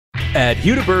At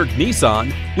Hudiburg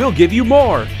Nissan, we'll give you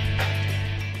more.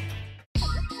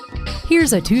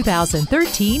 Here's a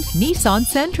 2013 Nissan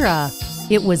Sentra.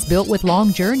 It was built with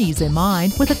long journeys in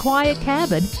mind, with a quiet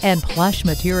cabin and plush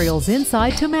materials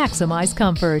inside to maximize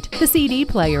comfort. The CD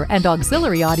player and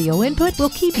auxiliary audio input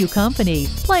will keep you company,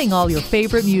 playing all your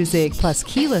favorite music, plus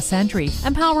keyless entry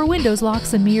and power windows,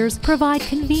 locks and mirrors provide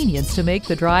convenience to make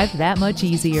the drive that much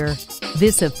easier.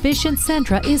 This efficient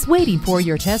Sentra is waiting for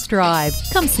your test drive.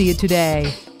 Come see it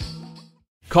today.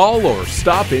 Call or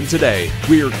stop in today.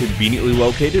 We are conveniently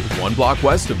located 1 block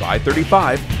west of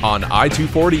I-35 on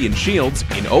I-240 in Shields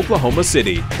in Oklahoma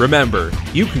City. Remember,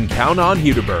 you can count on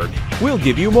Hudiburg. We'll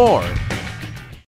give you more.